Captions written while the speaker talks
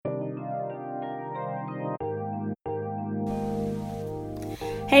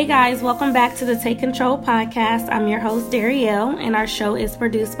Hey guys, welcome back to the Take Control podcast. I'm your host, Darielle, and our show is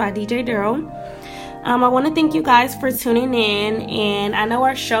produced by DJ Daryl. I want to thank you guys for tuning in, and I know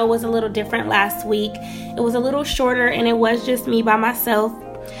our show was a little different last week. It was a little shorter, and it was just me by myself,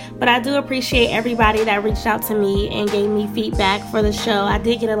 but I do appreciate everybody that reached out to me and gave me feedback for the show. I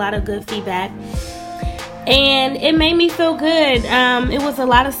did get a lot of good feedback, and it made me feel good. It was a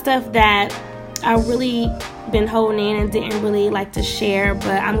lot of stuff that I really been holding in and didn't really like to share,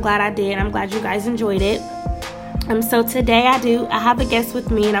 but I'm glad I did. I'm glad you guys enjoyed it. So today I have a guest with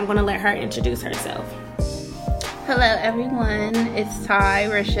me, and I'm going to let her introduce herself. Hello everyone, it's Ty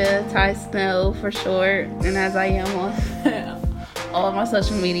Risha, Ty Snow for short, and as I am on all of my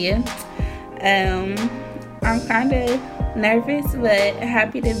social media. I'm kind of nervous, but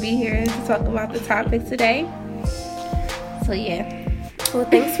happy to be here to talk about the topic today. So yeah. Well,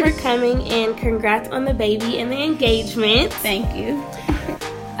 thanks for coming, and congrats on the baby and the engagement. Thank you.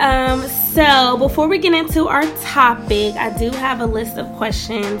 So before we get into our topic, I do have a list of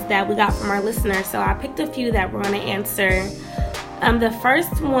questions that we got from our listeners. So I picked a few that we're going to answer. The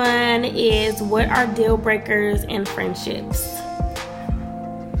first one is, what are deal breakers in friendships?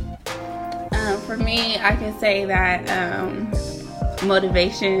 For me, I can say that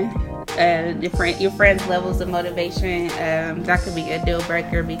motivation. Your friends' levels of motivation, that could be a deal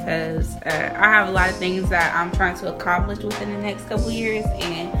breaker, because I have a lot of things that I'm trying to accomplish within the next couple years,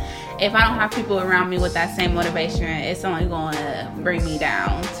 and if I don't have people around me with that same motivation, it's only going to bring me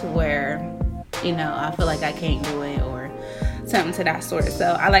down to where, I feel like I can't do it or something to that sort.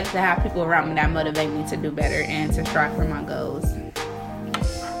 So I like to have people around me that motivate me to do better and to strive for my goals.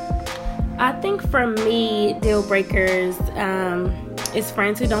 I think for me, deal breakers is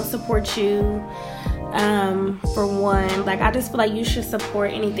friends who don't support you. For one, I just feel like you should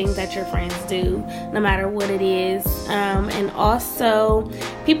support anything that your friends do, no matter what it is. And also,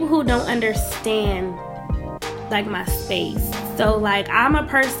 people who don't understand, my space. So, I'm a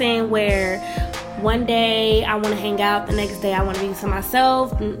person where one day I want to hang out, the next day I want to be to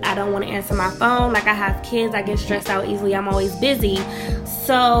myself. I don't want to answer my phone. I have kids, I get stressed out easily. I'm always busy.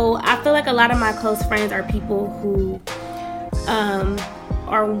 So I feel like a lot of my close friends are people who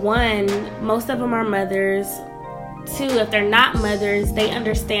are, one, most of them are mothers. Two, if they're not mothers, they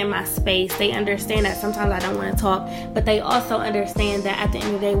understand my space. They understand that sometimes I don't want to talk, but they also understand that at the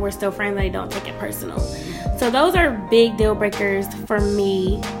end of the day, we're still friends and they don't take it personal. So those are big deal breakers for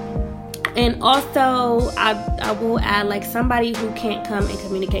me. And also, I will add, somebody who can't come and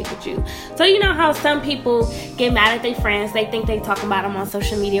communicate with you. So, you know how some people get mad at their friends, they think they talk about them on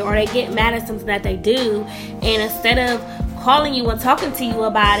social media, or they get mad at something that they do, and instead of calling you and talking to you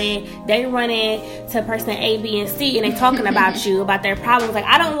about it, they run in to person A, B, and C, and they talking about you, about their problems.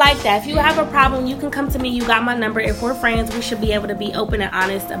 I don't like that. If you have a problem, you can come to me. You got my number. If we're friends, we should be able to be open and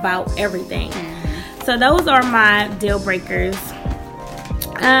honest about everything. So those are my deal breakers.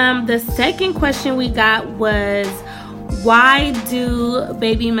 The second question we got was, why do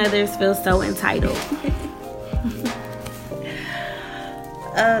baby mothers feel so entitled?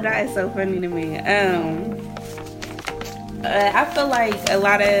 Oh, that is so funny to me. I feel like a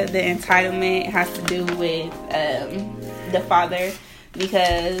lot of the entitlement has to do with the father,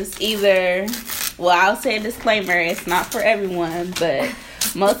 because I'll say a disclaimer, it's not for everyone, but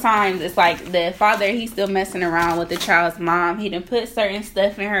most times it's the father, he's still messing around with the child's mom. He done put certain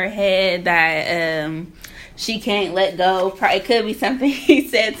stuff in her head that she can't let go. It could be something he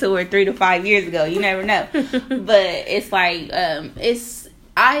said to her 3 to 5 years ago. You never know. But it's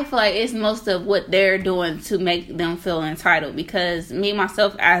I feel like it's most of what they're doing to make them feel entitled. Because me,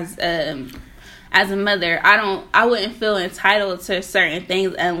 myself, as a mother, I wouldn't feel entitled to certain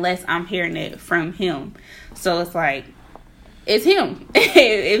things unless I'm hearing it from him. So it's him.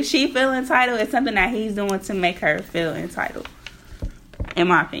 If she feel entitled, it's something that he's doing to make her feel entitled, in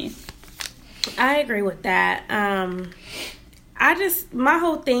my opinion. I agree with that. My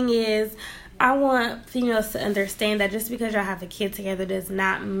whole thing is, I want females to understand that just because y'all have a kid together does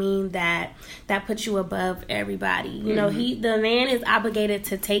not mean that puts you above everybody. You know, the man is obligated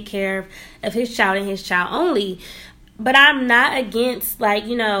to take care of his child and his child only. But I'm not against,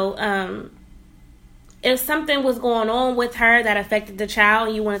 if something was going on with her that affected the child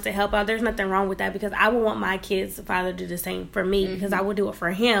and you wanted to help out, there's nothing wrong with that, because I would want my kid's father to do the same for me, because I would do it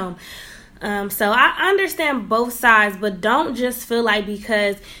for him. So I understand both sides, but don't just feel like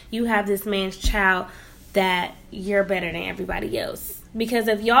because you have this man's child that you're better than everybody else. Because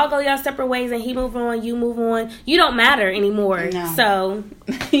if y'all go y'all separate ways and he move on, you move on, you don't matter anymore. No. So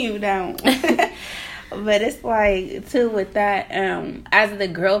you don't. But it's too, with that, as the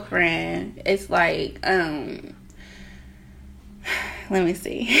girlfriend, it's let me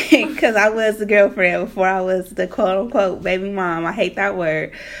see, because I was the girlfriend before I was the quote unquote baby mom. I hate that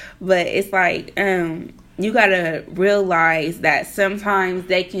word, but it's like you gotta realize that sometimes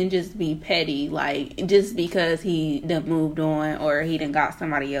they can just be petty, like just because he done moved on or he done got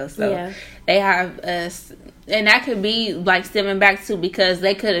somebody else. So they have us, and that could be like stemming back to because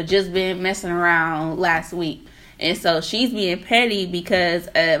they could have just been messing around last week. And so she's being petty because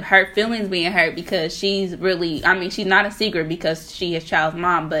of her feelings being hurt because she's really, I mean, she's not a secret because she is child's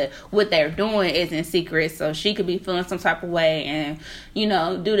mom, but what they're doing isn't secret. So she could be feeling some type of way and, you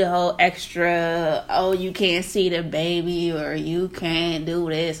know, do the whole extra, oh, you can't see the baby or you can't do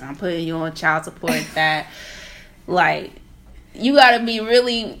this. I'm putting you on child support that. Like, you gotta be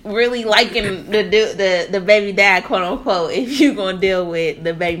really, really liking the baby dad, quote unquote, if you gonna deal with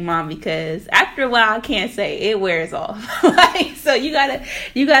the baby mom, because after a while, I can't say it wears off. Like, so you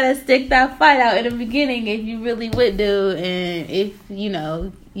gotta stick that fight out in the beginning if you really would do, and if you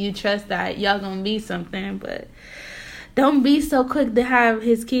know you trust that y'all gonna be something, but don't be so quick to have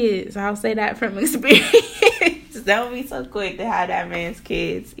his kids. I'll say that from experience. Don't be so quick to have that man's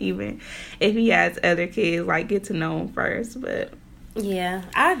kids, even if he has other kids. Like, get to know him first. But yeah,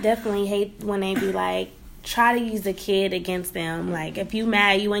 I definitely hate when they be like, try to use the kid against them. Like, if you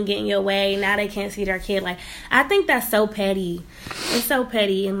mad, you ain't getting your way, now they can't see their kid. Like, I think that's so petty. It's so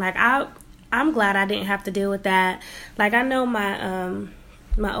petty. And like, I'm glad I didn't have to deal with that. Like, I know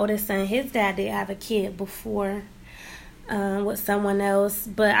my oldest son, his dad did have a kid before with someone else,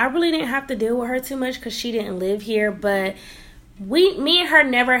 but I really didn't have to deal with her too much because she didn't live here. But me and her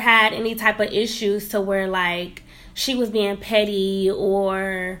never had any type of issues to where like she was being petty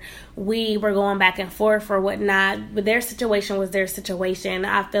or we were going back and forth or whatnot. But their situation was their situation.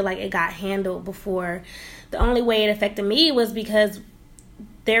 I feel like it got handled before. The only way it affected me was because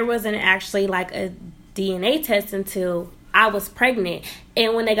there wasn't actually like a DNA test until I was pregnant,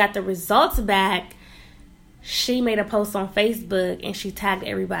 and when they got the results back, she made a post on Facebook and she tagged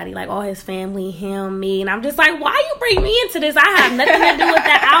everybody, like all his family, him, me. And I'm just like, why you bring me into this? I have nothing to do with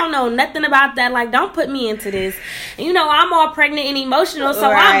that. I don't know nothing about that. Like, don't put me into this. And, you know, I'm all pregnant and emotional, so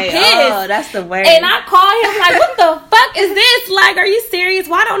right. I'm pissed. Oh, that's the worst. And I call him like, what the fuck is this? Like, are you serious?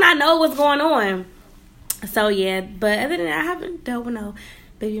 Why don't I know what's going on? So, yeah. But other than that, I haven't dealt with no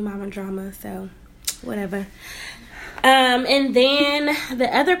baby mama drama. So, whatever. And then the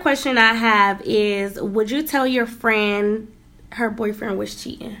other question I have is, would you tell your friend her boyfriend was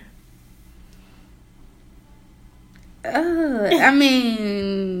cheating? I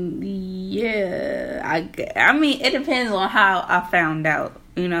mean, yeah. I mean, it depends on how I found out,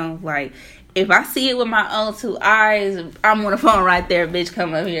 you know, like, if I see it with my own two eyes, I'm on the phone right there, bitch,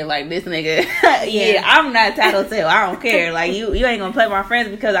 come up here like this nigga. Yeah, I'm not tattletale. I don't care. Like, you ain't gonna play my friends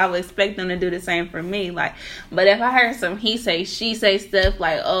because I would expect them to do the same for me. Like, but if I heard some he say, she say stuff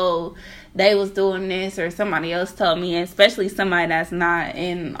like, oh, they was doing this or somebody else told me, especially somebody that's not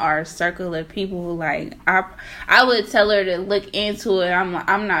in our circle of people, like, I would tell her to look into it.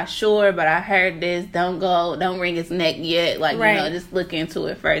 I'm not sure, but I heard this. Don't wring his neck yet. Like, right. You know, just look into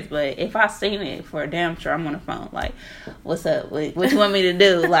it first. But if I seen it for damn sure, I'm on the phone. Like, what's up? What you want me to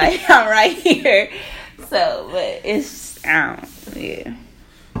do? Like, I'm right here. So, but it's, yeah.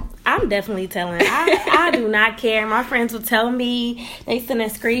 I'm definitely telling. I do not care. My friends will tell me. They send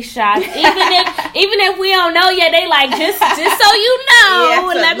us screenshots. Even if we don't know yet, they like, just so you know, yeah,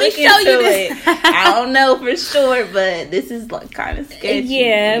 so let me show you this. I don't know for sure, but this is like kind of sketchy.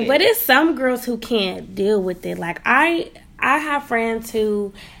 Yeah, but it's some girls who can't deal with it. Like, I have friends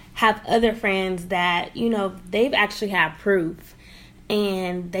who have other friends that, you know, they've actually had proof.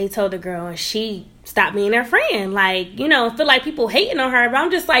 And they told the girl, and she stopped being their friend. Like, you know, feel like people hating on her. But I'm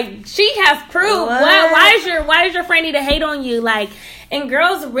just like, she has proof. Why does your friend need to hate on you? Like, and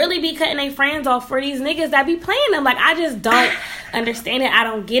girls really be cutting their friends off for these niggas that be playing them. Like, I just don't understand it. I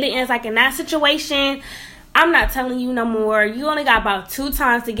don't get it. And it's like, in that situation, I'm not telling you no more. You only got about 2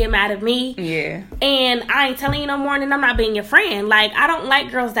 times to get mad at me. Yeah. And I ain't telling you no more, and then I'm not being your friend. Like, I don't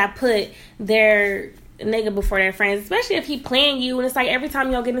like girls that put their nigga before their friends, especially if he playing you, and it's like every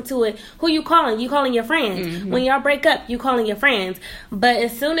time y'all get into it, who you calling? You calling your friends. Mm-hmm. When y'all break up, you calling your friends. But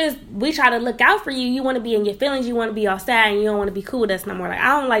as soon as we try to look out for you, you want to be in your feelings, you want to be all sad, and you don't want to be cool with us no more. Like,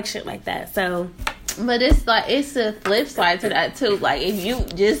 I don't like shit like that. So, but it's like, it's a flip side to that too. Like, if you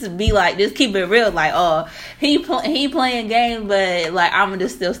just be like, just keep it real, like, oh, he playing games, but like, I'm gonna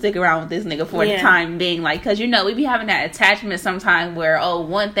just still stick around with this nigga for the time being. Like, cause you know, we be having that attachment sometimes where, oh,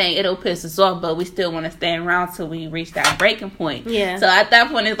 one thing, it'll piss us off, but we still want to stay around till we reach that breaking point. Yeah. So at that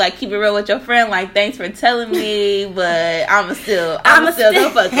point, it's like, keep it real with your friend. Like, thanks for telling me, but I'ma still go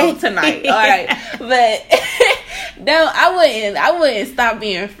fuck up tonight. All right. But No, I wouldn't stop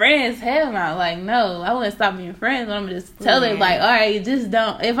being friends. Hell no, like no, I wouldn't stop being friends. I'm just tell it like, all right, just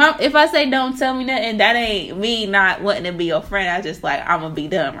don't. If I say don't tell me nothing, that ain't me not wanting to be your friend. I just like I'm gonna be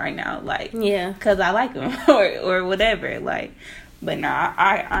done right now, like because I like him or whatever, like. But nah,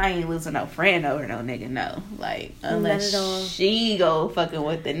 I ain't losing no friend over no nigga, no. Like, unless she go fucking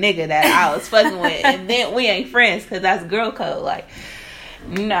with the nigga that I was fucking with. And then we ain't friends, because that's girl code. Like,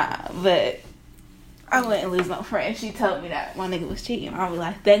 nah. But I wouldn't lose no friend. She told me that my nigga was cheating. I'll be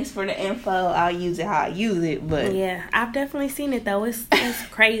like, thanks for the info. I'll use it how I use it. But yeah, I've definitely seen it, though. It's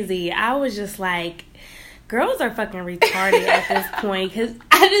crazy. I was just like... Girls are fucking retarded at this point because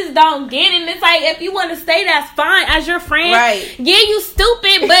I just don't get it. And it's like, if you want to stay, that's fine as your friend. Right. Yeah, you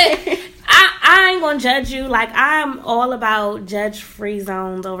stupid, but I ain't going to judge you. Like, I'm all about judge-free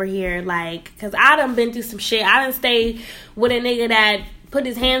zones over here. Like, because I done been through some shit. I done stayed with a nigga that put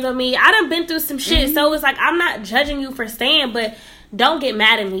his hands on me. I done been through some shit. Mm-hmm. So it's like, I'm not judging you for staying, but don't get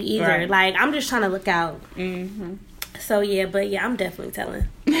mad at me either. Right. Like, I'm just trying to look out. Mm-hmm. So, yeah, but yeah, I'm definitely telling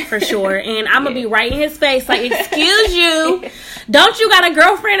for sure. And I'm going to be right in his face like, excuse you, don't you got a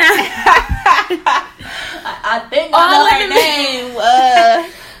girlfriend? I think I know her name.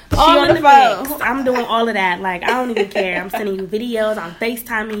 All in the phone. I'm doing all of that. Like, I don't even care. I'm sending you videos. I'm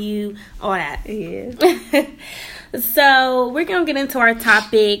FaceTiming you. All that. Yeah. So, we're going to get into our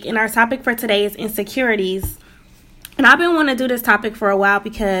topic. And our topic for today is insecurities. And I've been wanting to do this topic for a while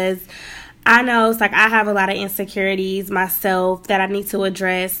because... I know it's like I have a lot of insecurities myself that I need to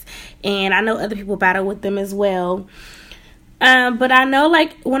address, and I know other people battle with them as well. But I know,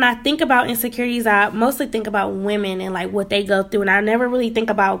 like, when I think about insecurities, I mostly think about women and, like, what they go through, and I never really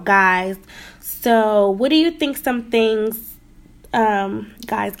think about guys. So what do you think some things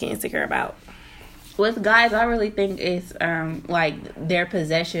guys get insecure about? With guys, I really think it's like their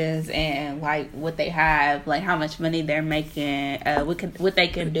possessions and like what they have, like how much money they're making, what they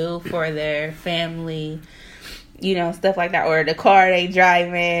can do for their family, you know, stuff like that, or the car they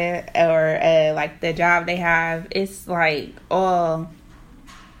driving, or like the job they have. It's like all.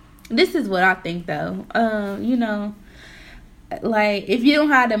 This is what I think, though. You know. Like, if you don't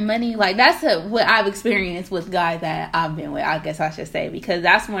have the money, like, that's what I've experienced with guys that I've been with, I guess I should say. Because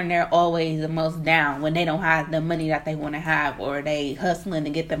that's when they're always the most down. When they don't have the money that they want to have, or they hustling to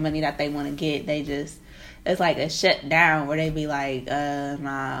get the money that they want to get. They just, it's like a shut down where they be like,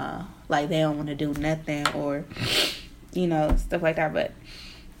 nah. Like, they don't want to do nothing, or, you know, stuff like that. But,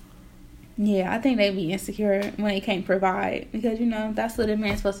 yeah, I think they be insecure when they can't provide, because, you know, that's what a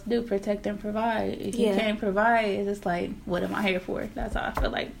man's supposed to do, protect and provide. If you can't provide, it's just like, what am I here for? That's how I feel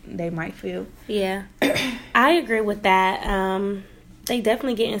like they might feel. Yeah, I agree with that. They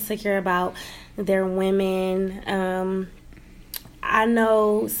definitely get insecure about their women. I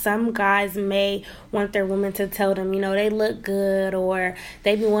know some guys may want their women to tell them, you know, they look good, or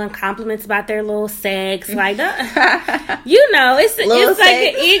they be wanting compliments about their little sex. Like, you know, it's like their little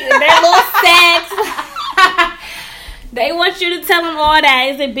sex. They want you to tell them all that.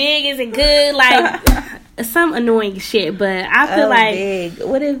 Is it big? Is it good? Like, some annoying shit. But I feel like... big.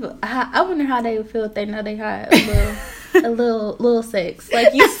 What if... I wonder how they would feel if they know they had a little sex.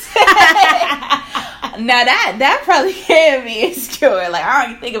 Like you said... Now that probably can be insecure. Like, I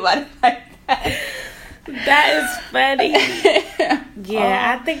don't even think about it like that. That is funny.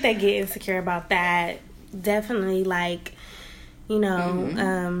 Yeah, I think they get insecure about that. Definitely, like, you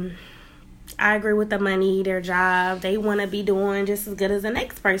know, I agree with the money, their job. They want to be doing just as good as the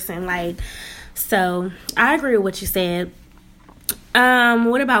next person. Like, so I agree with what you said.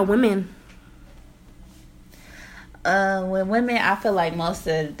 What about women? With women, I feel like most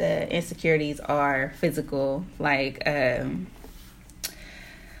of the insecurities are physical. Like,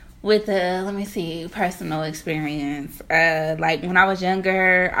 with let me see, personal experience. Like when I was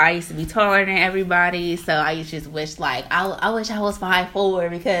younger, I used to be taller than everybody, so I used to just wish, like, I wish I was 5'4",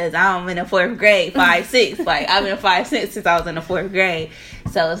 because I'm in the 4th grade, 5'6". Like, I've been 5'6" since I was in the 4th grade.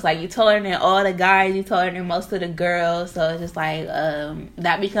 So it's like you taller than all the guys, you taller than most of the girls. So it's just like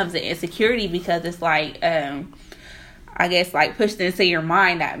that becomes an insecurity, because it's like I guess, like, pushed into your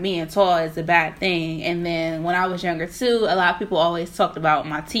mind that being tall is a bad thing. And then when I was younger, too, a lot of people always talked about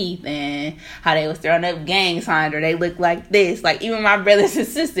my teeth and how they was throwing up gang signs, or they look like this. Like, even my brothers and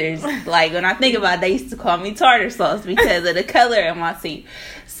sisters, like, when I think about it, they used to call me tartar sauce because of the color of my teeth.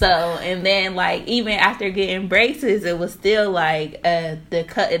 So, and then, like, even after getting braces, it was still, like,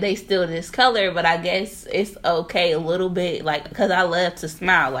 they still discolor, but I guess it's okay a little bit, like, because I love to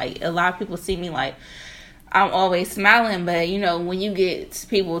smile. Like, a lot of people see me, like, I'm always smiling, but you know, when you get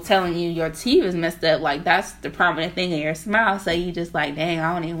people telling you your teeth is messed up, like that's the prominent thing in your smile, so you just like, dang,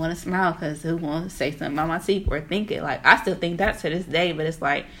 I don't even want to smile because who wants to say something about my teeth or think it? Like, I still think that to this day, but it's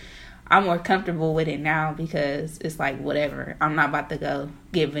like, I'm more comfortable with it now because it's like, whatever, I'm not about to go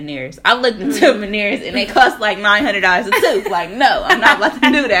get veneers. I looked into veneers and they cost like $900 a tooth. Like, no, I'm not about to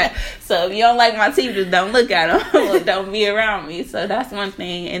do that. So if you don't like my teeth, just don't look at them or don't be around me. So that's one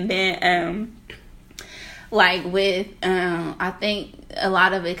thing. And then, like with I think a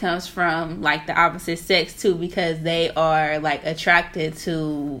lot of it comes from like the opposite sex too, because they are like attracted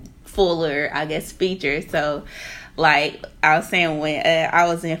to fuller, I guess, features. So like I was saying, when I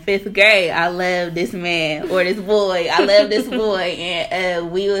was in 5th grade, I loved this man or this boy. I loved this boy,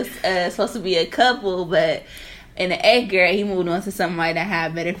 and we was supposed to be a couple, but in the 8th grade, he moved on to somebody that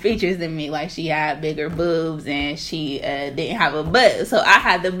had better features than me. Like, she had bigger boobs and she didn't have a butt. So I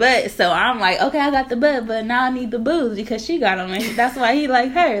had the butt. So I'm like, okay, I got the butt, but now I need the boobs because she got them. And that's why he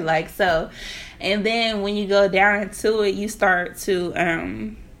like her. Like, so. And then when you go down into it, you start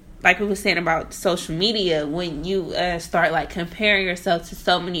to, like we were saying about social media, when you start like comparing yourself to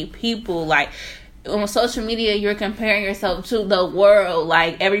so many people, like, on social media, you're comparing yourself to the world,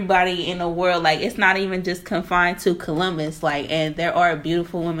 like everybody in the world. Like, it's not even just confined to Columbus, like, and there are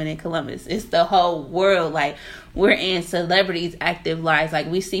beautiful women in Columbus. It's the whole world. Like, we're in celebrities' active lives. Like,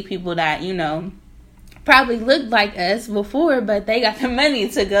 we see people that, you know, probably looked like us before, but they got the money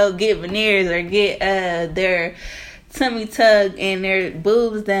to go get veneers or get their tummy tugged and their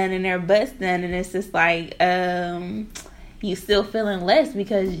boobs done and their butts done, and it's just like you still feeling less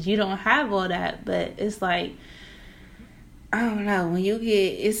because you don't have all that. But it's like, I don't know, when you get,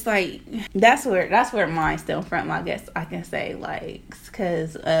 it's like, that's where mine stem from, I guess I can say, like,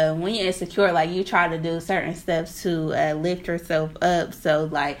 because when you're insecure, like, you try to do certain steps to lift yourself up. So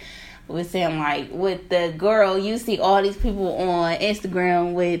like we're saying, like with the girl, you see all these people on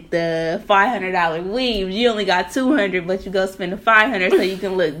Instagram with the $500 weaves. You only got $200, but you go spend the $500 so you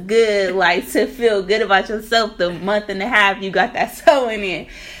can look good, like to feel good about yourself. The month and a half you got that sewing in.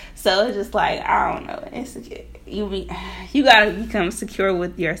 So it's just like, I don't know, insecure. You gotta become secure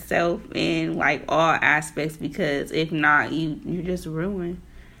with yourself in like all aspects, because if not, you're just ruined.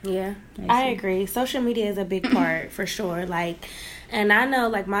 Yeah, I agree. Social media is a big part for sure. Like, and I know,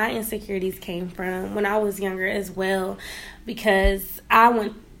 like, my insecurities came from when I was younger as well, because I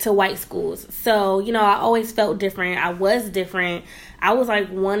went to white schools. So, you know, I always felt different. I was different. I was like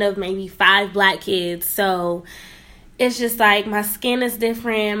one of maybe 5 black kids. So it's just like my skin is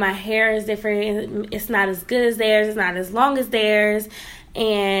different. My hair is different. It's not as good as theirs. It's not as long as theirs.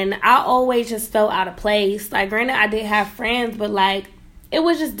 And I always just felt out of place. Like, granted, I did have friends, but like, it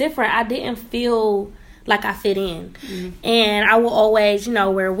was just different. I didn't feel like I fit in. Mm-hmm. And I would always, you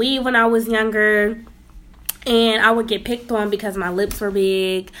know, wear weave when I was younger. And I would get picked on because my lips were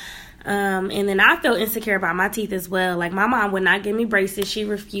big. And then I felt insecure about my teeth as well. Like, my mom would not give me braces. She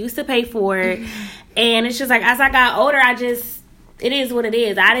refused to pay for it. Mm-hmm. And it's just like, as I got older, it is what it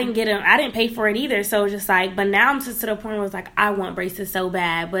is. I didn't pay for it either. So it's just like, but now I'm just to the point where it's like, I want braces so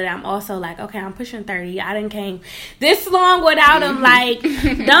bad. But I'm also like, okay, I'm pushing 30. I didn't came this long without them. Like,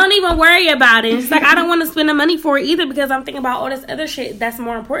 don't even worry about it. It's like, I don't want to spend the money for it either, because I'm thinking about all this other shit that's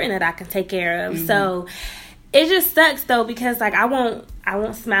more important that I can take care of. Mm-hmm. So it just sucks though, because like, I won't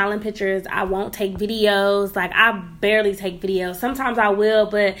smile in pictures. I won't take videos. Like, I barely take videos. Sometimes I will,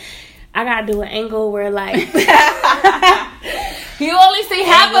 but I gotta do an angle where like you only see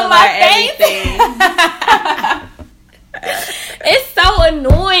half of my face. It's so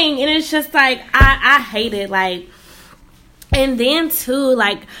annoying, and it's just like I hate it. Like, and then too,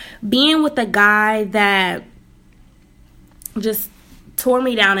 like, being with a guy that just tore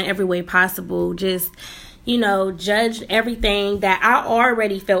me down in every way possible, just, you know, judged everything that I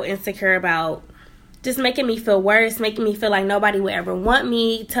already felt insecure about, just making me feel worse, making me feel like nobody would ever want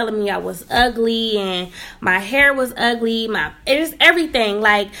me, telling me I was ugly and my hair was ugly, it is everything.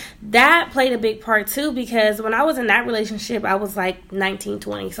 Like, that played a big part too, because when I was in that relationship, I was like 19,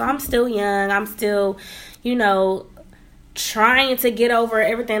 20. So I'm still young. I'm still, you know, trying to get over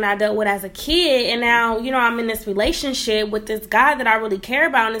everything I dealt with as a kid. And now, you know, I'm in this relationship with this guy that I really care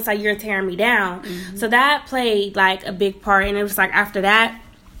about, and it's like, you're tearing me down. Mm-hmm. So that played like a big part. And it was like, after that,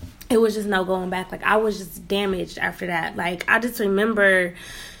 it was just no going back. Like, I was just damaged after that. Like, I just remember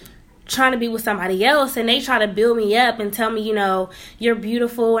trying to be with somebody else, and they try to build me up and tell me, you know, you're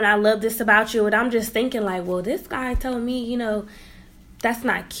beautiful and I love this about you. And I'm just thinking like, well, this guy told me, you know, that's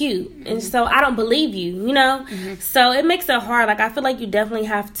not cute. Mm-hmm. And so I don't believe you, you know? Mm-hmm. So it makes it hard. Like, I feel like you definitely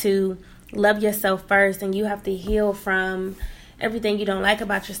have to love yourself first, and you have to heal from everything you don't like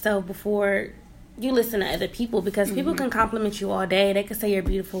about yourself before you listen to other people, because people can compliment you all day. They can say you're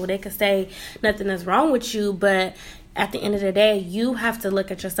beautiful. They can say nothing is wrong with you. But at the end of the day, you have to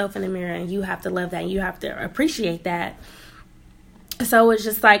look at yourself in the mirror, and you have to love that. And you have to appreciate that. So it's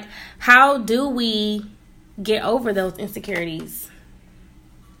just like, how do we get over those insecurities?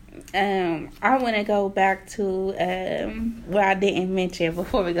 I want to go back to what I didn't mention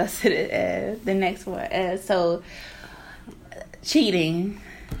before we go to the next one. So cheating,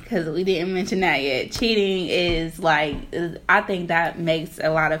 because we didn't mention that yet. Cheating is like, I think that makes a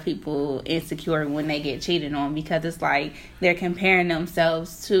lot of people insecure when they get cheated on, because it's like they're comparing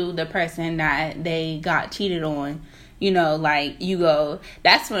themselves to the person that they got cheated on. You know, like, you go,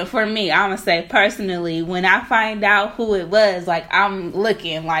 that's when, for me, I'm going to say personally, when I find out who it was, like, I'm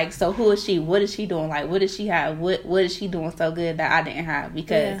looking, like, so who is she? What is she doing? Like, what does she have? What is she doing so good that I didn't have?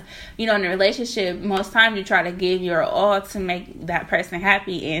 Because, you know, in a relationship, most times you try to give your all to make that person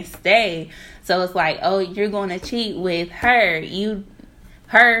happy and stay. So it's like, oh, you're going to cheat with her. And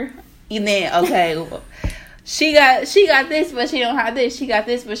then, okay, well, She got this, but she don't have this. She got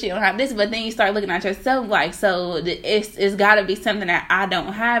this, but she don't have this. But then you start looking at yourself like, so it's got to be something that I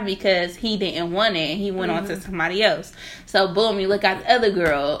don't have, because he didn't want it and he went on to somebody else. So boom, you look at the other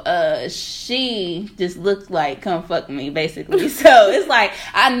girl. She just looks like, come fuck me, basically. So it's like,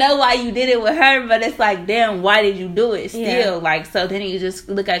 I know why you did it with her, but it's like, damn, why did you do it still? Yeah. Like, so then you just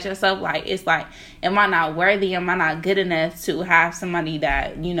look at yourself like, it's like, am I not worthy? Am I not good enough to have somebody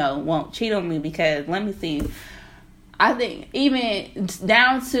that, you know, won't cheat on me? Because let me see, I think even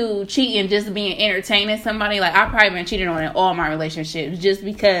down to cheating, just being entertaining somebody, like, I've probably been cheated on in all my relationships, just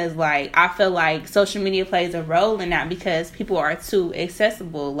because, like, I feel like social media plays a role in that, because people are too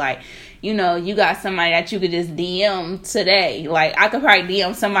accessible. Like, you know, you got somebody that you could just DM today. Like, I could probably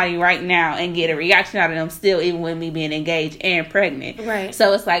DM somebody right now and get a reaction out of them still, even with me being engaged and pregnant. Right.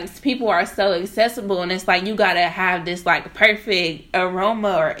 So it's like, people are so accessible, and it's like, you gotta have this, like, perfect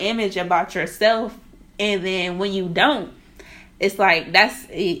aroma or image about yourself. And then when you don't, it's like,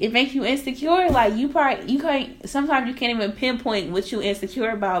 it makes you insecure. Like, you can't, sometimes you can't even pinpoint what you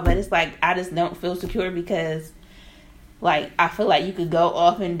insecure about, but it's like, I just don't feel secure, because, like, I feel like you could go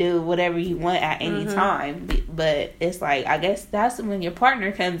off and do whatever you want at any time. But it's like, I guess that's when your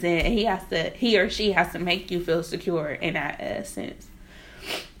partner comes in, and he or she has to make you feel secure in that sense.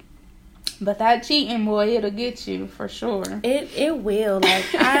 But that cheating, boy, it'll get you for sure. It will. Like,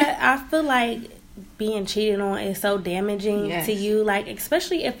 I feel like being cheated on is so damaging to you, like,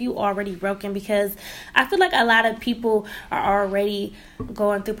 especially if you already broken, because I feel like a lot of people are already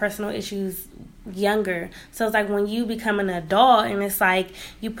going through personal issues younger. So it's like, when you become an adult and it's like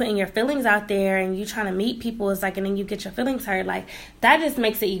you putting your feelings out there and you trying to meet people, it's like, and then you get your feelings hurt, like, that just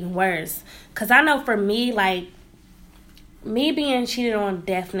makes it even worse. Because I know for me, like, me being cheated on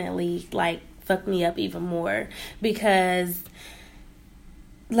definitely, like, fucked me up even more, because,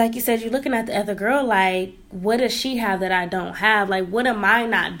 like you said, you're looking at the other girl like, what does she have that I don't have? Like, what am I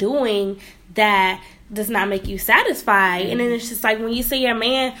not doing that does not make you satisfied? And then it's just like, when you see your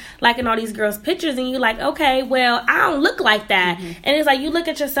man liking all these girls' pictures, and you're like, okay, well, I don't look like that. And it's like, you look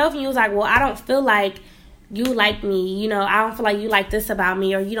at yourself and you're like, well, I don't feel like you like me. You know, I don't feel like you like this about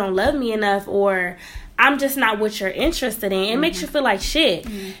me, or you don't love me enough, or I'm just not what you're interested in. It makes you feel like shit.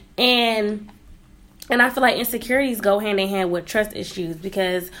 And I feel like insecurities go hand in hand with trust issues,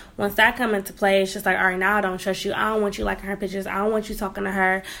 because once that come into play, it's just like, all right, now I don't trust you. I don't want you liking her pictures. I don't want you talking to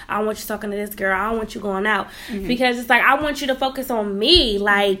her. I don't want you talking to this girl. I don't want you going out. Because it's like, I want you to focus on me.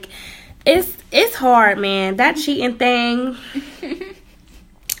 Like, it's hard, man. That cheating thing.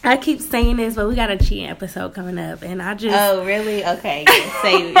 I keep saying this, but we got a cheating episode coming up, and I just... Oh, really? Okay.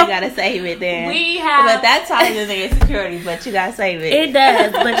 Save it. You gotta save it then. But that ties into the insecurity, but you gotta save it. It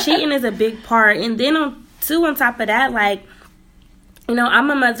does, but cheating is a big part. And then on top of that, like, you know,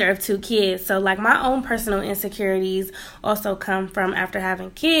 I'm a mother of 2 kids, so, like, my own personal insecurities also come from after having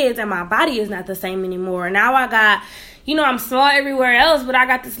kids, and my body is not the same anymore. Now I got... You know, I'm small everywhere else, but I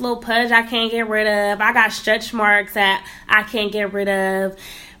got this little pudge I can't get rid of. I got stretch marks that I can't get rid of.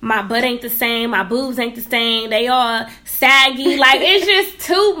 My butt ain't the same. My boobs ain't the same. They all saggy. Like, it's just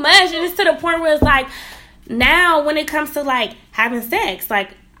too much. And it's to the point where it's like, now when it comes to, like, having sex,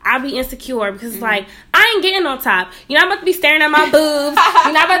 like, I'll be insecure, because it's like, I ain't getting on top. You know, I'm about to be staring at my boobs.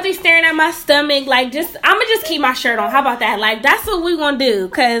 You know, I'm about to be staring at my stomach. Like, I'm going to just keep my shirt on. How about that? Like, that's what we going to do,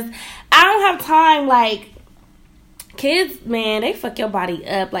 because I don't have time. Like, kids, man, they fuck your body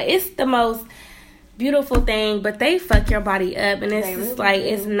up. Like, it's the most beautiful thing, but they fuck your body up, and it's just really like,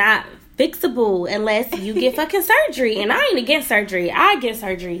 it's not fixable unless you get fucking surgery. And I ain't against surgery. I get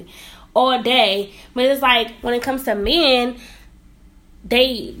surgery all day. But it's like, when it comes to men,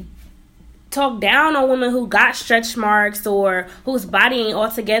 they talk down on women who got stretch marks or whose body ain't all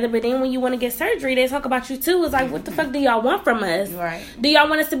together, but then when you want to get surgery, they talk about you too. It's like, what the fuck do y'all want from us? Right. Do y'all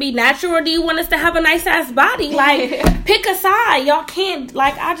want us to be natural, or do you want us to have a nice ass body? Like, pick a side. Y'all can't,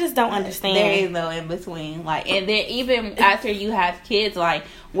 like, I just don't understand. There is no in between. Like, and then even after you have kids, like,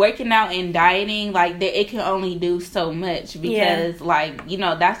 working out and dieting, like, it can only do so much because, like, you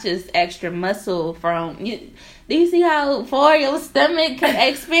know, that's just extra muscle from you. Do you see how far your stomach can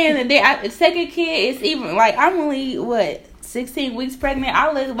expand? And then second kid is even, like, I'm only, 16 weeks pregnant.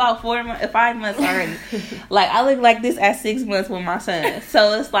 I look about 5 months already. Like, I look like this at 6 months with my son.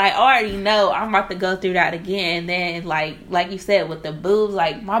 So it's like, I already know I'm about to go through that again. And then, like you said, with the boobs,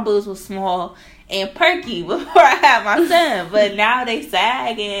 like, my boobs was small and perky before I had my son. But now they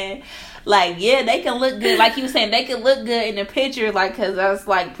sag and... Like, yeah, they can look good. Like you were saying, they can look good in the picture, like, because that's,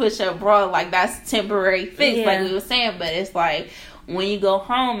 like, push-up bra. Like, that's temporary fix, like we were saying. But it's, like, when you go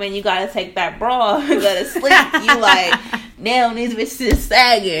home and you got to take that bra and go to sleep, you, like, damn, these bitches is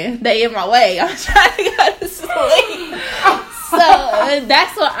sagging. They in my way. I'm trying to go to sleep. So,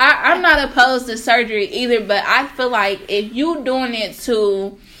 that's what I'm not opposed to surgery either. But I feel like if you doing it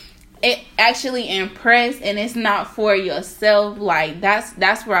to... it actually impress and it's not for yourself, like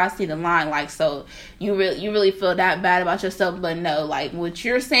that's where I see the line. Like, so you really feel that bad about yourself, but no, like what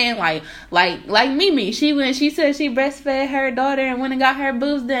you're saying, like Mimi, she said she breastfed her daughter and went and got her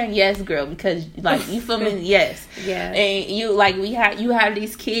boobs done. Yes, girl, because like you feel me? Yes. Yeah. And you like you have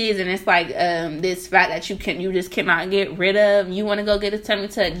these kids and it's like this fat that you just cannot get rid of. You want to go get a tummy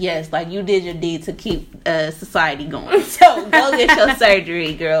tuck? Yes, like you did your deed to keep society going. So go get your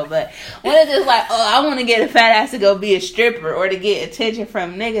surgery, girl. But when it's just like, oh, I want to get a fat ass to go be a stripper or to get attention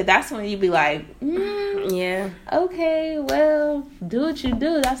from nigga, that's when you be like, yeah, okay, well, do what you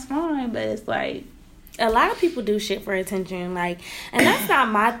do, that's fine. But it's like, a lot of people do shit for attention, like, and that's not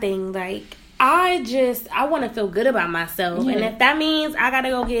my thing. Like, I want to feel good about myself, and if that means I gotta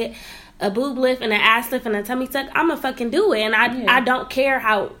go get a boob lift and an ass lift and a tummy tuck, I'ma fucking do it. And I don't care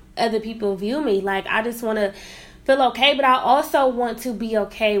how other people view me. Like, I just want to feel okay, but I also want to be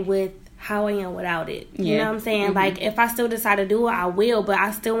okay with how I am without it. You know what I'm saying? Mm-hmm. Like, if I still decide to do it, I will, but I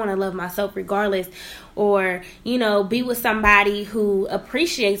still want to love myself regardless. Or, you know, be with somebody who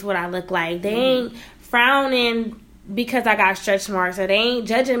appreciates what I look like. They ain't frowning because I got stretch marks, or they ain't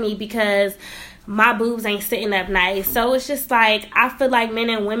judging me because my boobs ain't sitting up nice. So it's just like, I feel like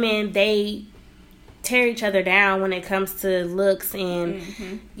men and women, they tear each other down when it comes to looks and,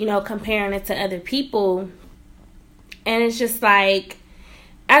 you know, comparing it to other people. And it's just like,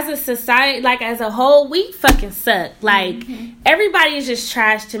 as a society, like, as a whole, we fucking suck. Like, everybody is just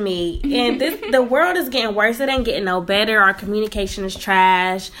trash to me. And the world is getting worse. It ain't getting no better. Our communication is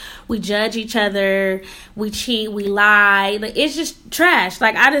trash. We judge each other. We cheat. We lie. Like, it's just trash.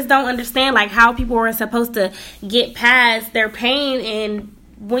 Like, I just don't understand, like, how people are supposed to get past their pain and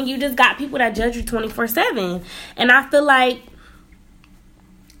when you just got people that judge you 24/7. And I feel like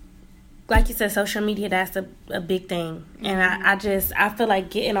you said, social media, that's a big thing. And I feel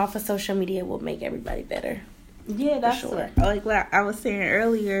like getting off of social media will make everybody better. Yeah, that's sure. Like what I was saying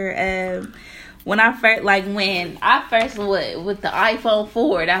earlier. When I first with the iPhone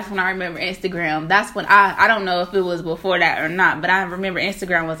 4, that's when I remember Instagram. That's when I don't know if it was before that or not, but I remember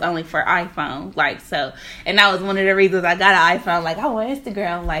Instagram was only for iPhone. Like, so, and that was one of the reasons I got an iPhone. Like, I want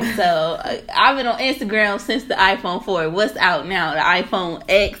Instagram. Like, so I've been on Instagram since the iPhone 4. What's out now? The iPhone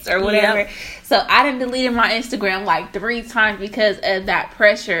X or whatever. Yep. So I done deleted my Instagram like 3 times because of that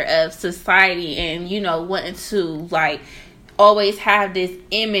pressure of society and, you know, wanting to like always have this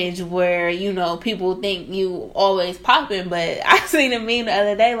image where, you know, people think you always popping. But I seen a meme the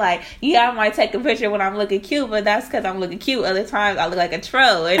other day, like, yeah, I might take a picture when I'm looking cute, but that's because I'm looking cute. Other times I look like a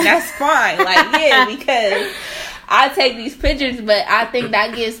troll, and that's fine. Like, yeah, because I take these pictures, but I think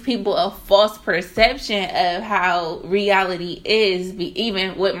that gives people a false perception of how reality is,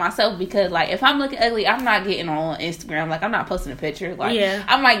 even with myself. Because, like, if I'm looking ugly, I'm not getting on Instagram. Like, I'm not posting a picture. Like,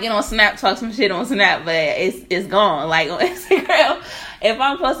 I might get on Snap, talk some shit on Snap, but it's gone. Like, on Instagram, if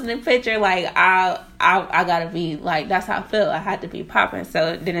I'm posting a picture, like, I gotta be, like, that's how I feel. I had to be popping.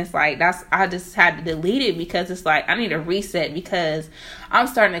 So then it's like, I just had to delete it because it's like, I need a reset because I'm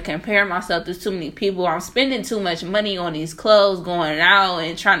starting to compare myself to too many people. I'm spending too much money on these clothes, going out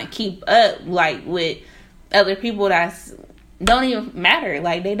and trying to keep up, like, with other people that's don't even matter.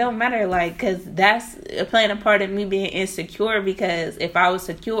 Like, they don't matter, like, because that's playing a part of me being insecure. Because if I was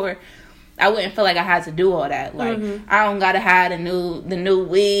secure, I wouldn't feel like I had to do all that. Like, I don't gotta have the new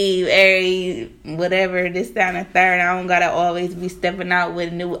weave, every whatever, this, that, and the third. I don't gotta always be stepping out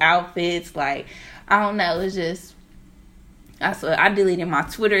with new outfits. Like, I don't know. It's just, I deleted my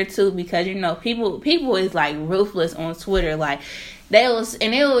Twitter too, because you know people is like ruthless on Twitter. Like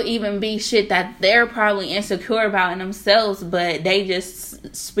it will even be shit that they're probably insecure about in themselves, but they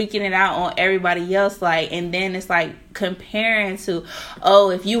just speaking it out on everybody else. Like, and then it's like comparing to, oh,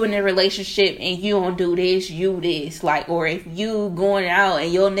 if you in a relationship and you don't do this, you this. Like, or if you going out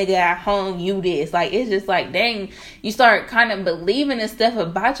and your nigga at home, you this. Like, it's just like, dang, you start kind of believing this stuff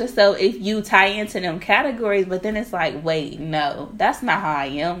about yourself if you tie into them categories. But then it's like, wait, no, that's not how I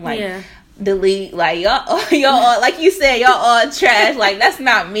am. Like, yeah. Delete. Like, y'all all, like you said, y'all all trash. Like, that's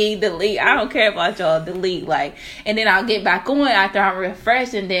not me. Delete. I don't care about y'all. Delete. Like, and then I'll get back on after I'm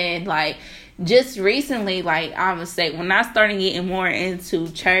refreshed. And then, like, just recently, like, I'm gonna say, when I started getting more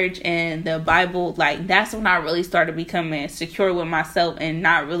into church and the Bible, like, that's when I really started becoming secure with myself and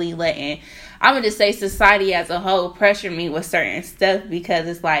not really letting, I'm gonna just say, society as a whole pressure me with certain stuff, because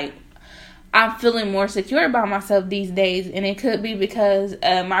it's like, I'm feeling more secure about myself these days, and it could be because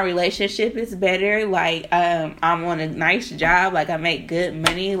my relationship is better. Like, I'm on a nice job. Like, I make good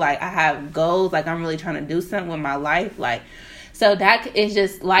money. Like, I have goals. Like, I'm really trying to do something with my life. Like, so that is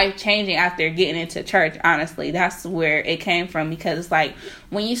just life changing after getting into church. Honestly, that's where it came from, because it's like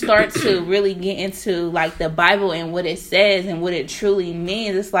when you start to really get into like the Bible and what it says and what it truly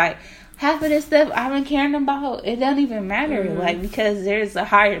means, it's like, half of this stuff I've been caring about, it doesn't even matter. Mm-hmm. Like, because there's a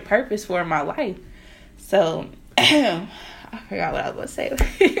higher purpose for my life. So, I forgot what I was going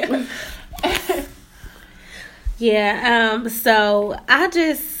to say. Yeah, so I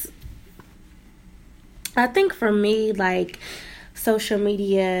think for me, like, social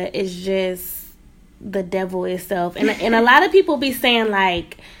media is just the devil itself. And a lot of people be saying,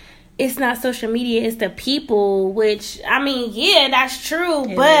 like, it's not social media, it's the people, which, I mean, yeah, that's true,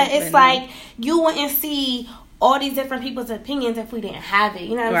 but it's like, you wouldn't see all these different people's opinions if we didn't have it,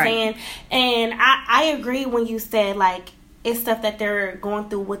 you know what I'm saying? And I agree when you said, like, it's stuff that they're going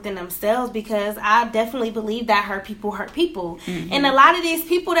through within themselves, because I definitely believe that hurt people. Mm-hmm. And a lot of these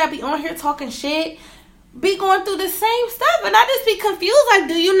people that be on here talking shit be going through the same stuff, and I just be confused, like,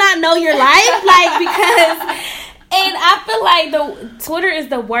 do you not know your life? Like, because... And I feel like Twitter is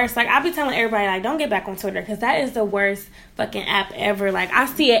the worst. Like, I be telling everybody, like, don't get back on Twitter, because that is the worst fucking app ever. Like, I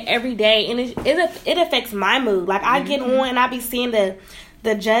see it every day, and it affects my mood. Like, I get on and I be seeing the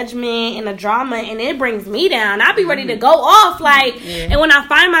judgment and the drama, and it brings me down. I be ready to go off. Like, and when I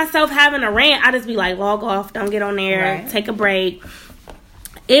find myself having a rant, I just be like, log off, don't get on there, take a break.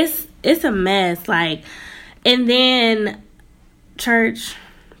 It's a mess. Like, and then church.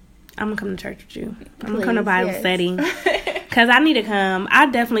 I'm going to come to church with you. I'm going to come to Bible study. Because I need to come. I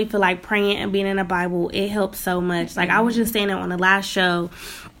definitely feel like praying and being in the Bible, it helps so much. Like, I was just saying it on the last show.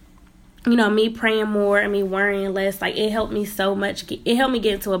 You know, me praying more and me worrying less. Like, it helped me so much. It helped me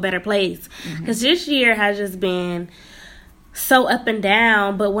get into a better place. Because this year has just been so up and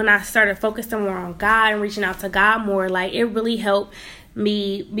down. But when I started focusing more on God and reaching out to God more, like, it really helped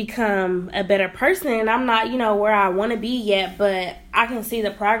me become a better person. And I'm not, you know, where I want to be yet, but I can see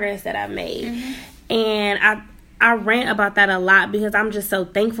the progress that I've made. And I rant about that a lot, because I'm just so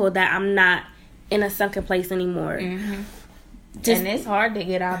thankful that I'm not in a sunken place anymore. And it's hard to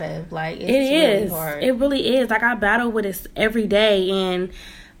get out of. Like, it's really hard. It really is. Like, I battle with it every day, and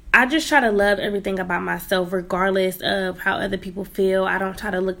I just try to love everything about myself, regardless of how other people feel. I don't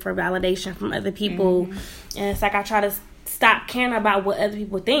try to look for validation from other people. And it's like, I try to stop caring about what other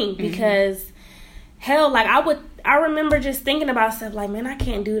people think, because hell, like, I remember just thinking about stuff like, man, I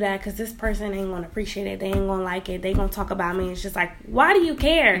can't do that because this person ain't gonna appreciate it, they ain't gonna like it, they gonna talk about me. It's just like, why do you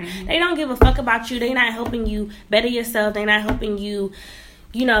care? They don't give a fuck about you. They not helping you better yourself. They not helping you,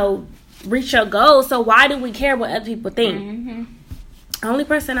 you know, reach your goals. So why do we care what other people think? The only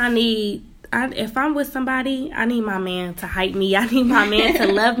person I need, if I'm with somebody, I need my man to hype me. I need my man to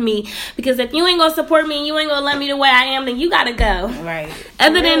love me. Because if you ain't going to support me and you ain't going to love me the way I am, then you got to go. Right.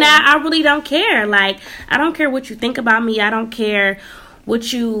 Other than that, I really don't care. Like, I don't care what you think about me. I don't care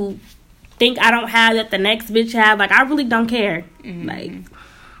what you think I don't have that the next bitch have. Like, I really don't care. Like,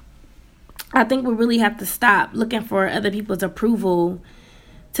 I think we really have to stop looking for other people's approval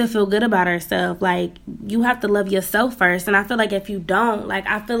to feel good about ourselves. Like, you have to love yourself first. And I feel like if you don't, like,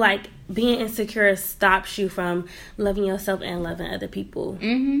 I feel like being insecure stops you from loving yourself and loving other people.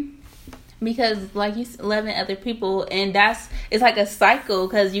 Because, like, you loving other people, and it's like a cycle,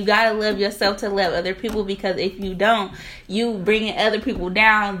 because you gotta love yourself to love other people, because if you don't, you bringing other people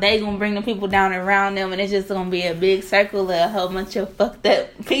down, they gonna bring the people down around them, and it's just gonna be a big circle of a whole bunch of fucked up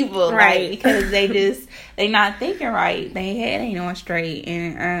people, right? Like, because they not thinking right, they head ain't on straight.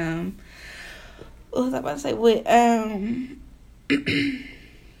 And what was I about to say? With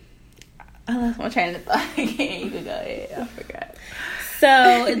I lost my train of thought again. You could go ahead. I forgot.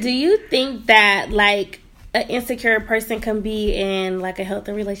 So, do you think that, like, an insecure person can be in, like, a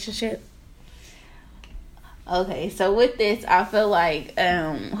healthy relationship? Okay, so with this, I feel like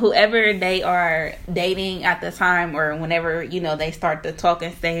whoever they are dating at the time, or whenever, you know, they start the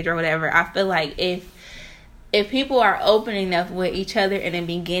talking stage or whatever, I feel like if people are open enough with each other in the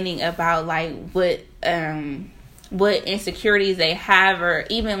beginning about, like, what insecurities they have, or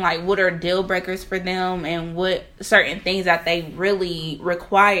even, like, what are deal breakers for them, and what certain things that they really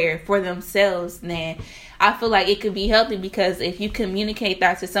require for themselves, then I feel like it could be healthy, because if you communicate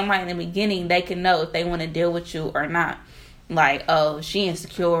that to somebody in the beginning, they can know if they want to deal with you or not. Like, oh, she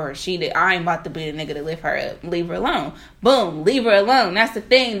insecure, or I ain't about to be the nigga to lift her up. Leave her alone. Boom, leave her alone. That's the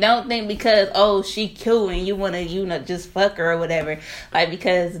thing. Don't think because, oh, she cute and you want to, you know, just fuck her or whatever. Like,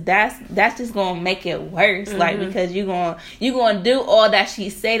 because that's just going to make it worse. Mm-hmm. Like, because you going to do all that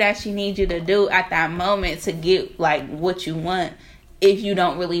she say that she needs you to do at that moment to get, like, what you want, if you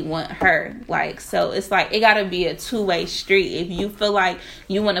don't really want her. Like, so it's like, it gotta be a two-way street. If you feel like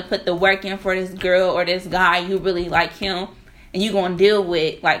you want to put the work in for this girl or this guy, you really like him, and you gonna deal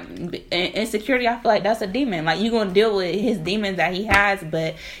with, like, insecurity, I feel like that's a demon. Like, you gonna deal with his demons that he has,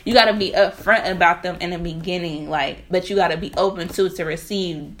 but you gotta be upfront about them in the beginning. Like, but you gotta be open to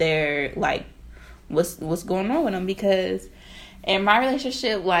receive their, like, what's going on with them. Because in my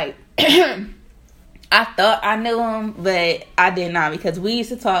relationship, like, I thought I knew him, but I did not, because we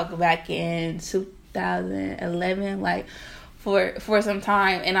used to talk back in 2011, like, for some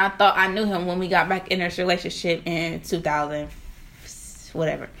time, and I thought I knew him when we got back in this relationship in 2000,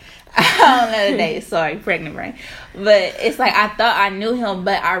 whatever. I don't know the date. Sorry, pregnant brain. But it's like, I thought I knew him,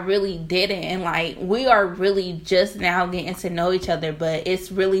 but I really didn't. And, like, we are really just now getting to know each other, but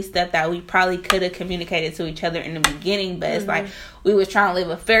it's really stuff that we probably could have communicated to each other in the beginning. But it's like, we was trying to live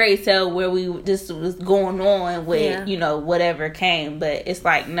a fairy tale where we just was going on with, you know, whatever came. But it's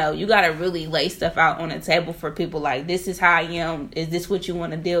like, no, you got to really lay stuff out on the table for people. Like, this is how I am. Is this what you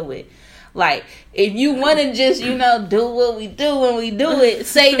want to deal with? Like, if you want to just, you know, do what we do when we do it,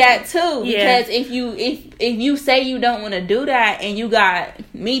 say that too. Because if you say you don't want to do that, and you got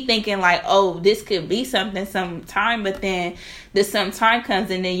me thinking like, oh, this could be something sometime, but then this sometime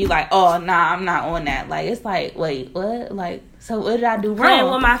comes and then you like, oh, nah, I'm not on that. Like, it's like, wait, what? Like, so what did I do wrong?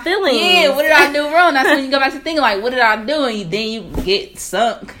 Playing with my feelings. Yeah, what did I do wrong? That's when you go back to thinking like, what did I do? And then you get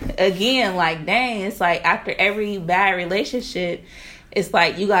sunk again. Like, dang, it's like after every bad relationship, it's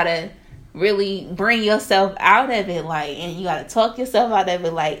like you gotta really bring yourself out of it, like, and you gotta talk yourself out of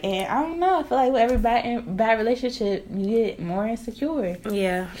it, like, and I don't know, I feel like with every bad relationship, you get more insecure.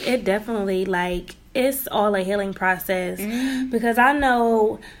 Yeah, it definitely, like, it's all a healing process, because I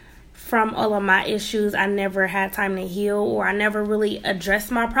know from all of my issues, I never had time to heal, or I never really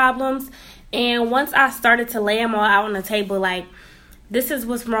addressed my problems, and once I started to lay them all out on the table, like, this is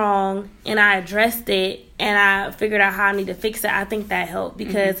what's wrong, and I addressed it, and I figured out how I need to fix it, I think that helped.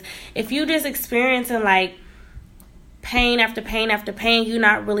 Because if you just experiencing, like, pain after pain after pain, you're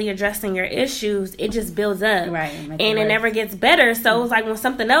not really addressing your issues, it just builds up. Right. And it never gets better. So it's like when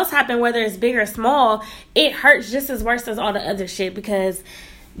something else happened, whether it's big or small, it hurts just as worse as all the other shit, because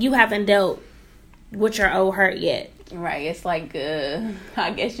you haven't dealt with your old hurt yet. Right, it's like,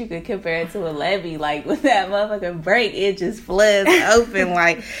 I guess you could compare it to a levee. Like, when that motherfucker break, it just floods open.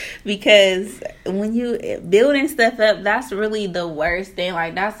 Like, because when you building stuff up, that's really the worst thing.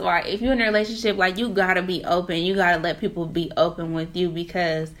 Like, that's why if you're in a relationship, like, you gotta be open. You gotta let people be open with you,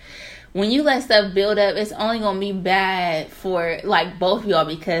 because when you let stuff build up, it's only gonna be bad for, like, both of y'all.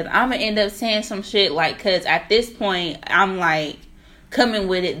 Because I'm gonna end up saying some shit, like, because at this point, I'm like coming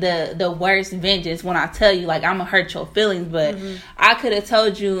with it the worst vengeance when I tell you, like, I'm gonna hurt your feelings. But I could have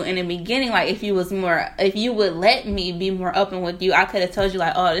told you in the beginning, like, if you would let me be more open with you, I could have told you,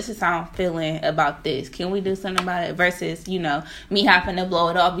 like, oh, this is how I'm feeling about this, can we do something about it, versus, you know, me having to blow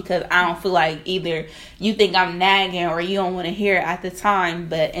it off because I don't feel like either you think I'm nagging or you don't want to hear it at the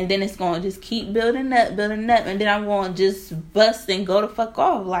time. And then it's gonna just keep building up, and then I'm gonna just bust and go the fuck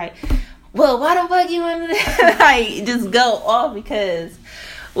off, like, well, why the fuck you want to like just go off? Because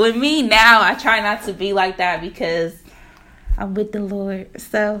with me now, I try not to be like that, because I'm with the Lord.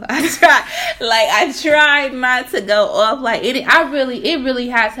 So I try not to go off like it. It really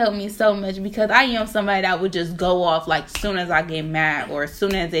has helped me so much, because I am somebody that would just go off like soon as I get mad, or as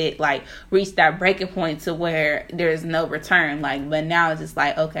soon as it like reach that breaking point to where there's no return. Like, but now it's just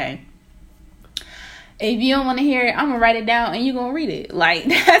like, okay, if you don't want to hear it, I'm going to write it down and you're going to read it. Like,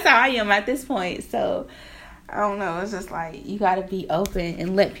 that's how I am at this point. So, I don't know. It's just like, you got to be open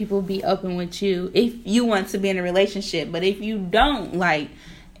and let people be open with you if you want to be in a relationship. But if you don't, like,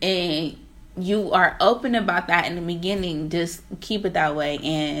 and you are open about that in the beginning, just keep it that way.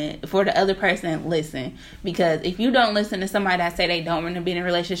 And for the other person, listen. Because if you don't listen to somebody that say they don't want to be in a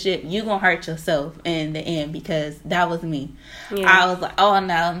relationship, you gonna hurt yourself in the end. Because that was me. Yeah. I was like, oh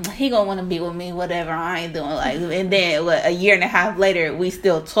no, he gonna want to be with me, whatever, I ain't doing. Like, and then a year and a half later, we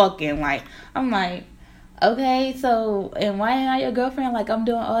still talking. Like, I'm like, okay, so, and why ain't I your girlfriend? Like, I'm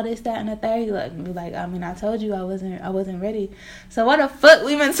doing all this, that, and the third. Like, I mean, I told you I wasn't ready. So what the fuck?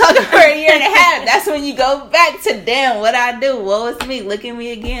 We've been talking for a year and a half. That's when you go back to, damn, what I do? What was me? Look at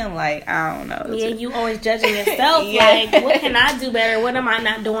me again. Like, I don't know. Yeah, you always judging yourself. Yeah. Like, what can I do better? What am I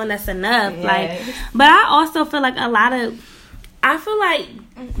not doing that's enough? Yeah. Like, but I also feel like I feel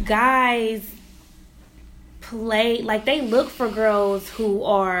like guys they look for girls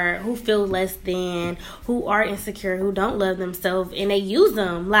who feel less than, who are insecure, who don't love themselves, and they use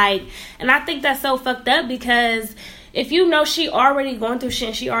them. Like, and I think that's so fucked up, because if you know she already going through shit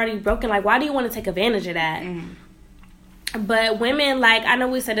and she already broken, like, why do you want to take advantage of that? But women, like, I know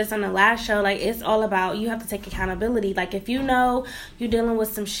we said this on the last show, like, it's all about, you have to take accountability. Like, if you know you're dealing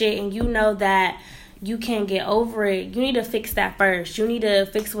with some shit and you know that you can't get over it, you need to fix that first. You need to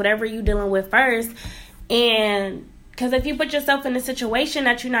fix whatever you're dealing with first. And because if you put yourself in a situation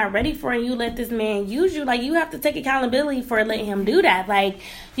that you're not ready for and you let this man use you, like, you have to take accountability for letting him do that. Like,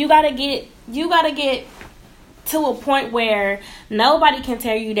 you gotta get to a point where nobody can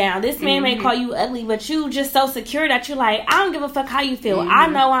tear you down. This man may call you ugly, but you just so secure that you're like, I don't give a fuck how you feel. I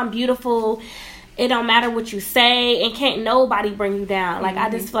know I'm beautiful. It don't matter what you say, and can't nobody bring you down. Like, I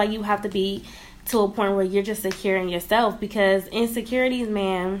just feel like you have to be to a point where you're just secure in yourself, because insecurities,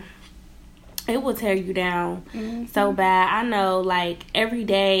 man, it will tear you down so bad. I know, like, every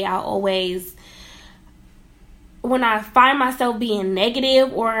day I always, when I find myself being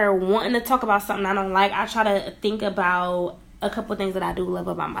negative or wanting to talk about something I don't like, I try to think about a couple things that I do love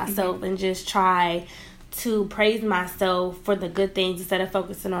about myself and just try to praise myself for the good things instead of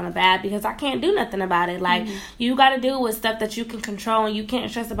focusing on the bad, because I can't do nothing about it. Like, you got to deal with stuff that you can control, and you can't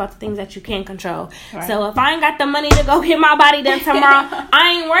stress about the things that you can't control. Right. So if I ain't got the money to go get my body done tomorrow,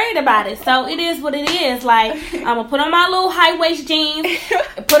 I ain't worried about it. So it is what it is. Like, I'm going to put on my little high waist jeans,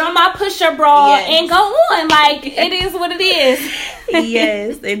 put on my push-up bra, and go on. Like, it is what it is.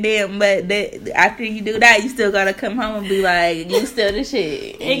 Yes, and then, but after you do that, you still got to come home and be like, you still the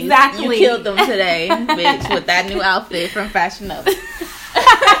shit. Exactly. You killed them today, bitch, with that new outfit from Fashion Nova.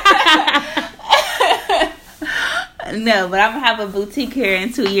 No, but I'm going to have a boutique here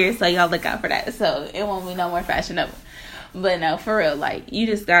in 2 years, so y'all look out for that. So it won't be no more Fashion Nova. But no, for real, like, you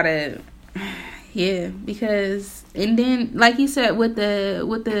just got to, yeah, because, and then, like you said, with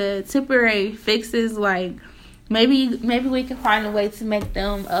the temporary fixes, like, maybe we can find a way to make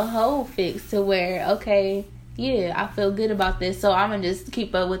them a whole fix to where, okay, yeah, I feel good about this, so I'm gonna just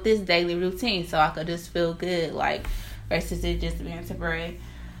keep up with this daily routine so I could just feel good, like, versus it just being temporary.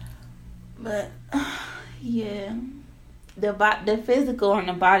 But yeah, the physical and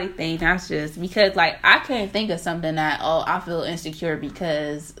the body thing, that's just because, like, I can't think of something that, oh, I feel insecure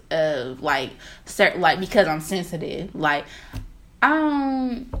because of, like, because I'm sensitive. Like,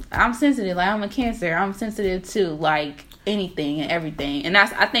 I'm sensitive. Like, I'm a Cancer. I'm sensitive to, like, anything and everything. And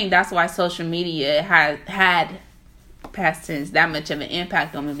I think that's why social media has had, past tense, that much of an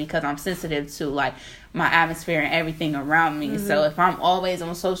impact on me, because I'm sensitive to, like, my atmosphere and everything around me. So if I'm always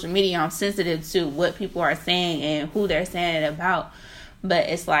on social media, I'm sensitive to what people are saying and who they're saying it about. But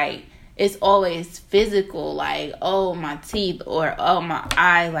it's like, it's always physical, like, oh, my teeth, or oh, my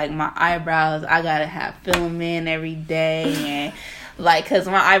eye, like, my eyebrows, I gotta have fill them in every day, and like, cause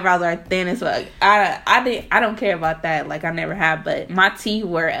my eyebrows are thin as fuck. I don't care about that, like, I never have. But my teeth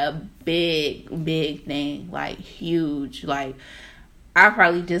were a big thing, like, huge. Like, I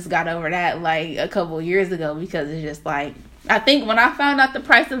probably just got over that, like, a couple years ago, because it's just like, I think when I found out the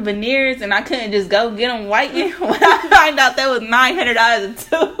price of veneers and I couldn't just go get them whitened, when I found out that was $900 a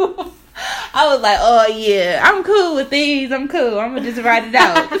tooth, I was like, oh yeah, I'm cool with these. I'm cool. I'm gonna just ride it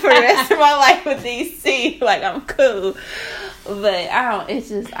out for the rest of my life with these teeth. Like, I'm cool. But it's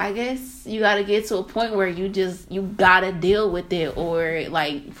just, I guess you gotta get to a point where you gotta deal with it, or,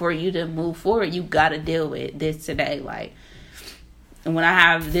 like, for you to move forward, you gotta deal with this today. Like, and when I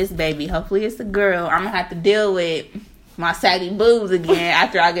have this baby, hopefully it's a girl, I'm gonna have to deal with my saggy boobs again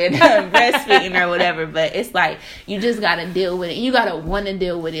after I get done breastfeeding or whatever. But it's like, you just gotta deal with it. You gotta want to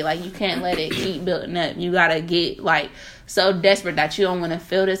deal with it. Like, you can't let it keep building up. You gotta get, like, so desperate that you don't want to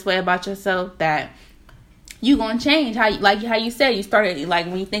feel this way about yourself, that you gonna change. How you said, you started, like,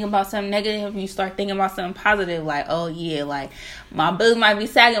 when you think about something negative, you start thinking about something positive. Like, oh yeah, like, my boobs might be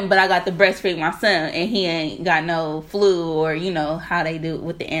sagging, but I got to breastfeed my son, and he ain't got no flu, or, you know, how they do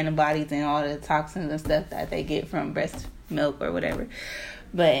with the antibodies and all the toxins and stuff that they get from breast milk or whatever.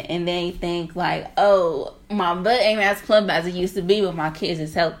 But, and then you think, like, oh, my butt ain't as plump as it used to be, but my kids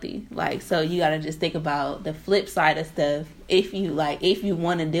is healthy. Like, so you gotta just think about the flip side of stuff if you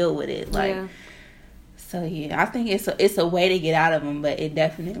want to deal with it. Like, yeah. So yeah, I think it's a way to get out of them, but it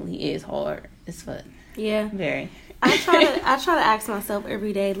definitely is hard as fuck. Yeah, very. I try to ask myself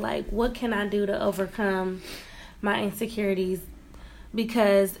every day, like, what can I do to overcome my insecurities?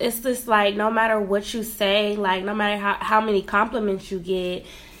 Because it's just like, no matter what you say, like, no matter how many compliments you get,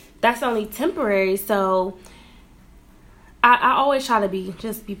 that's only temporary. So I always try to be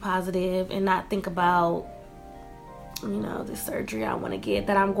positive and not think about, you know, the surgery I want to get,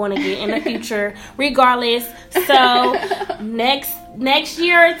 that I'm going to get in the future regardless. So next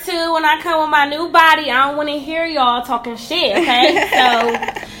year or two, when I come with my new body, I don't want to hear y'all talking shit, okay?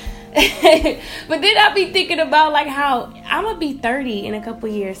 So but then I'll be thinking about, like, how I'm gonna be 30 in a couple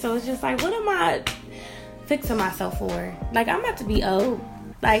years, so it's just like, what am I fixing myself for? Like, I'm about to be old.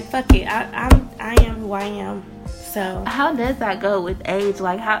 Like, fuck it, I am who I am. So how does that go with age?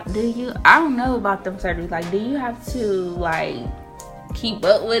 Like, how do you, I don't know about them surgeries, like, do you have to, like, keep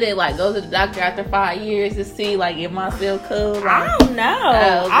up with it, like, go to the doctor after 5 years to see, like, am I still cool? Like, I don't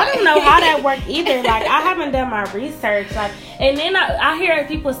know. I don't know how that works either. Like, I haven't done my research. Like, and then I hear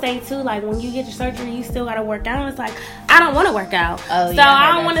people say too, like, when you get your surgery, you still gotta work out. It's like, I don't want to work out. Oh, so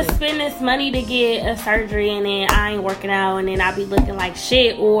I don't want to spend this money to get a surgery and then I ain't working out and then I be looking like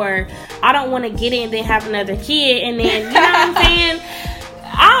shit, or I don't want to get it and then have another kid and then, you know what I'm saying?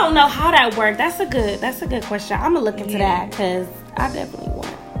 I don't know how that works. That's a good question. I'm gonna look into that, because I definitely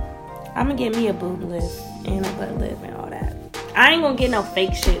want. I'm gonna get me a boob lift and a butt lift and all that. I ain't gonna get no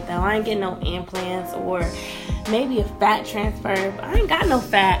fake shit though. I ain't getting no implants or maybe a fat transfer. But I ain't got no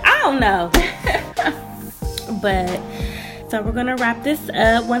fat. I don't know. But so we're gonna wrap this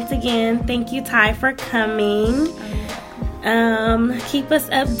up. Once again, thank you, Ty, for coming. Keep us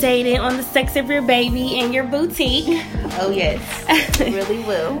updated on the sex of your baby and your boutique. Oh yes, really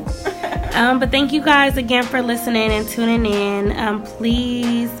will. But thank you guys again for listening and tuning in.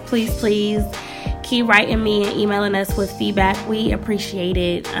 Please keep writing me and emailing us with feedback. We appreciate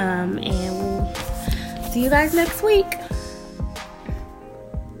it. And we'll see you guys next week.